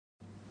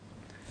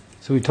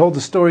So we told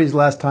the stories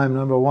last time,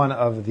 number one,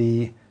 of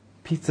the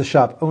pizza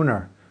shop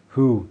owner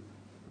who,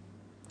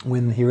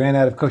 when he ran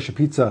out of kosher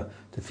pizza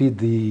to feed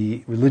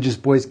the religious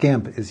boys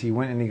camp, is he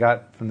went and he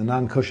got from the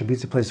non-kosher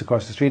pizza place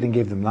across the street and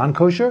gave them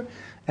non-kosher.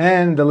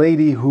 And the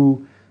lady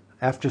who,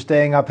 after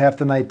staying up half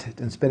the night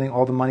and spending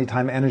all the money,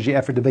 time, energy,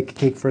 effort to bake a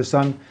cake for her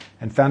son,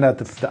 and found out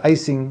the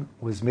icing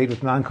was made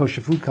with non-kosher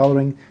food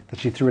coloring, that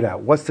she threw it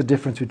out. What's the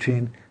difference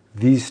between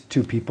these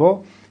two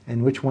people?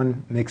 And which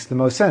one makes the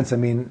most sense? I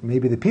mean,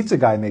 maybe the pizza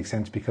guy makes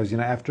sense because,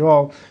 after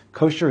all,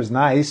 kosher is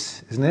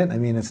nice, isn't it? I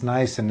mean, it's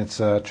nice and it's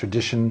a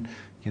tradition,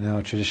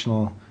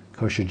 traditional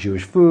kosher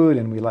Jewish food,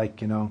 and we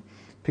like,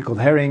 pickled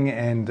herring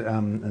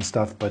and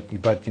stuff. But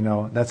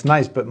that's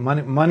nice. But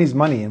money's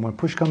money, and when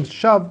push comes to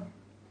shove,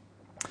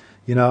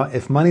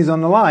 if money's on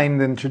the line,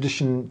 then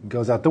tradition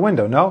goes out the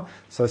window. No.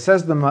 So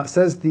says the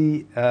Mesilat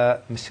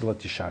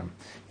Yesharim.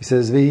 He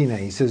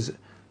says,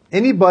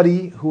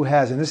 anybody who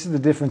has, and this is the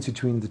difference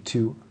between the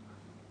two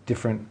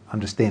different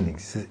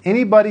understandings. He says,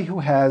 anybody who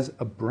has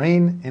a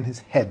brain in his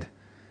head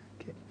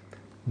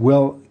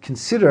will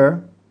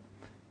consider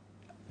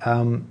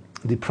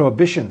the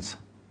prohibitions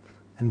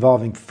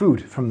involving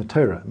food from the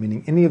Torah,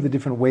 meaning any of the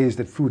different ways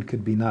that food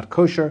could be not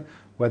kosher,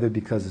 whether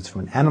because it's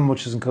from an animal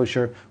which isn't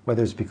kosher,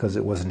 whether it's because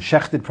it wasn't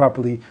shechted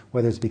properly,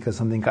 whether it's because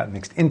something got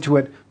mixed into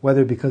it,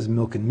 whether because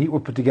milk and meat were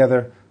put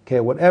together.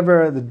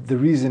 Whatever the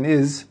reason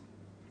is,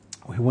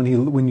 when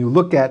you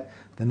look at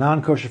the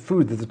non-kosher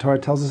food that the Torah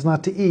tells us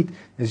not to eat,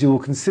 is you will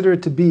consider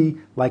it to be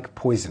like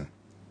poison,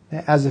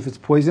 as if it's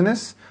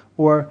poisonous,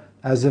 or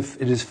as if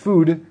it is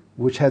food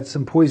which had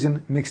some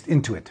poison mixed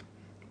into it.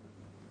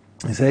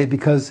 I say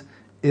because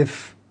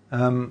if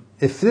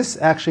this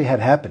actually had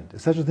happened,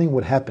 if such a thing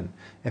would happen,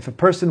 if a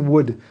person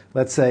would,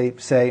 let's say,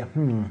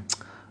 I'm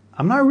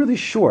not really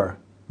sure.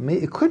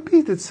 It could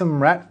be that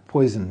some rat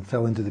poison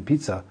fell into the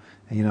pizza,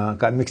 and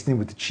got mixed in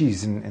with the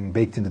cheese and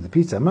baked into the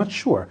pizza. I'm not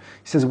sure.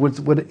 He says,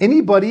 would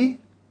anybody,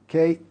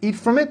 eat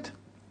from it?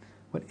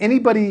 Would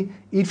anybody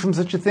eat from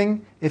such a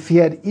thing if he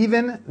had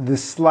even the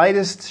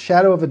slightest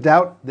shadow of a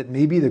doubt that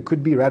maybe there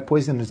could be rat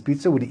poison in his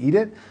pizza? Would he eat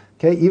it?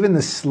 Even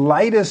the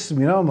slightest,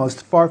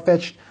 most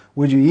far-fetched,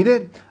 would you eat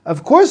it?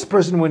 Of course the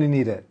person wouldn't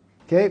eat it.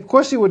 Of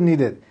course he wouldn't eat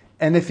it.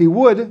 And if he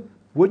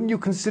wouldn't you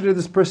consider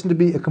this person to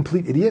be a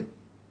complete idiot?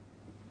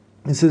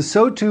 It says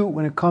so too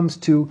when it comes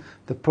to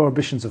the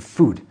prohibitions of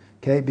food.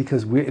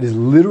 Because it is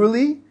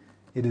literally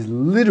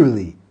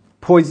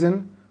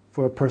poison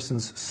for a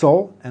person's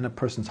soul and a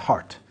person's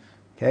heart.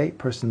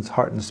 Person's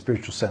heart in a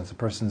spiritual sense, a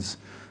person's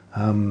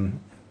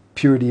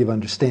purity of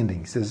understanding.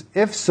 He says,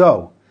 if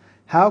so,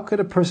 how could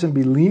a person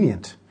be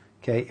lenient?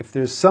 If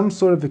there's some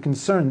sort of a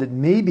concern that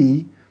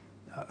maybe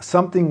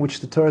something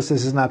which the Torah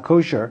says is not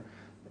kosher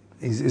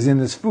is in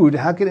this food,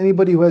 how could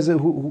anybody who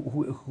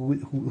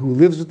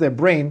lives with their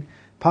brain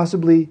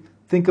possibly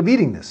think of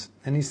eating this?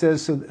 And he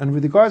says, and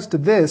with regards to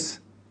this,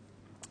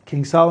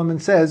 King Solomon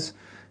says,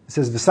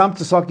 "V'sam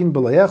t'sakin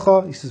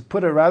b'loyecha." He says,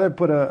 put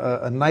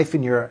a knife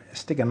in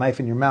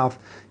your mouth,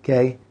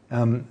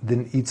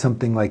 than eat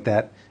something like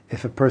that.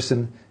 If a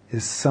person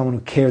is someone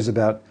who cares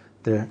about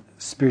their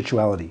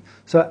spirituality.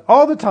 So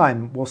all the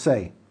time we'll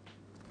say,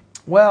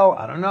 well,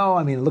 I don't know.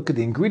 I mean, look at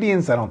the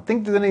ingredients. I don't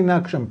think there's anything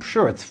not kosher. I'm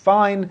sure it's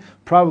fine.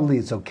 Probably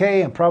it's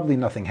okay, and probably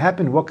nothing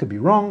happened. What could be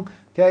wrong?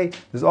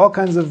 There's all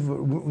kinds of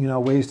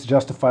ways to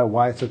justify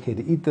why it's okay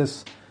to eat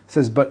this. It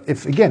says, but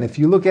if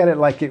you look at it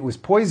like it was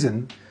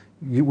poison,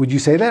 would you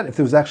say that? If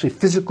there was actually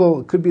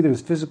it could be there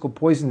was physical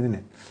poison in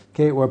it.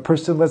 Or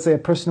let's say a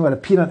person who had a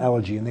peanut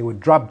allergy and they would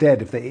drop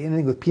dead if they ate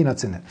anything with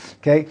peanuts in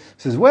it.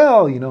 Says,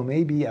 well,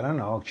 maybe, I don't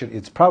know,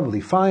 it's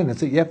probably fine.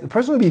 The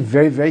person would be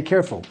very, very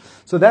careful.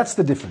 So that's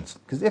the difference.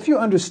 Because if you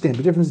understand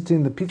the difference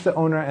between the pizza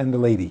owner and the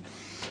lady,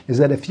 is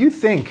that if you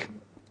think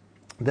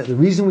that the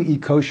reason we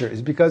eat kosher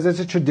is because it's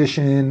a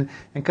tradition, and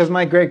because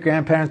my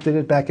great-grandparents did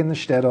it back in the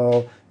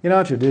shtetl,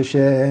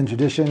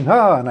 tradition,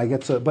 and I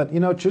get so, but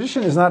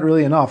tradition is not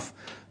really enough,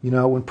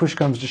 when push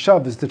comes to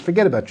shove, is to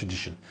forget about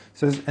tradition. It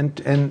says,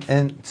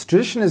 and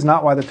tradition is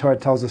not why the Torah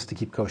tells us to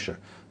keep kosher.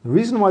 The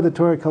reason why the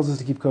Torah tells us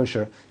to keep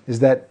kosher is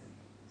the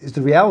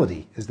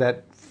reality, is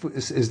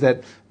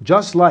that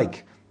just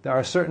like there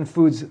are certain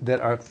foods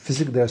that are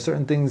there are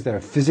certain things that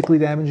are physically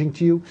damaging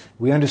to you.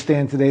 We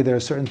understand today there are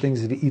certain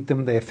things that if you eat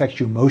them, they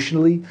affect you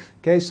emotionally.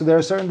 So there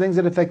are certain things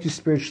that affect you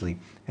spiritually.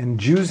 And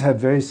Jews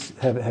have very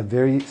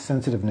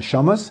sensitive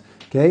neshamas.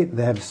 They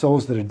have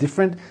souls that are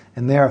different,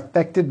 and they are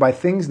affected by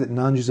things that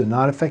non-Jews are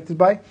not affected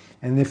by.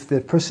 And if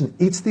the person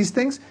eats these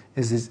things,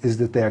 is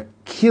that they're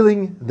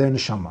killing their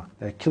neshama.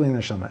 They're killing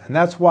their neshama, and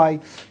that's why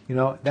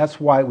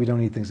we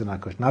don't eat things that are not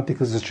kosher. Not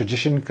because it's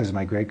tradition, because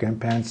my great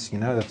grandparents,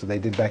 that's what they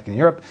did back in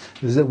Europe.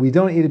 Is that we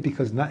don't eat it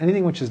because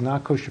anything which is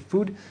not kosher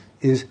food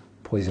is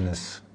poisonous.